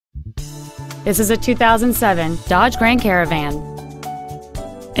This is a 2007 Dodge Grand Caravan.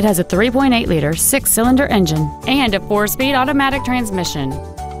 It has a 3.8-liter six-cylinder engine and a 4-speed automatic transmission.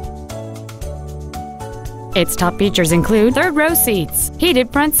 Its top features include third-row seats, heated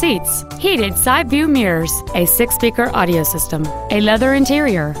front seats, heated side-view mirrors, a 6-speaker audio system, a leather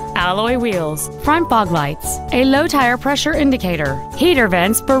interior, alloy wheels, front fog lights, a low-tire pressure indicator, heater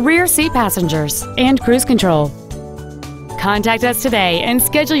vents for rear seat passengers, and cruise control. Contact us today and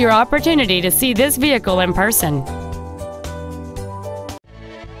schedule your opportunity to see this vehicle in person.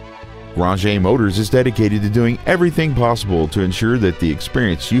 Granger Motors is dedicated to doing everything possible to ensure that the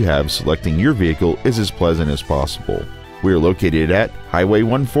experience you have selecting your vehicle is as pleasant as possible. We are located at Highway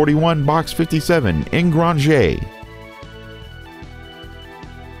 141, Box 57 in Granger.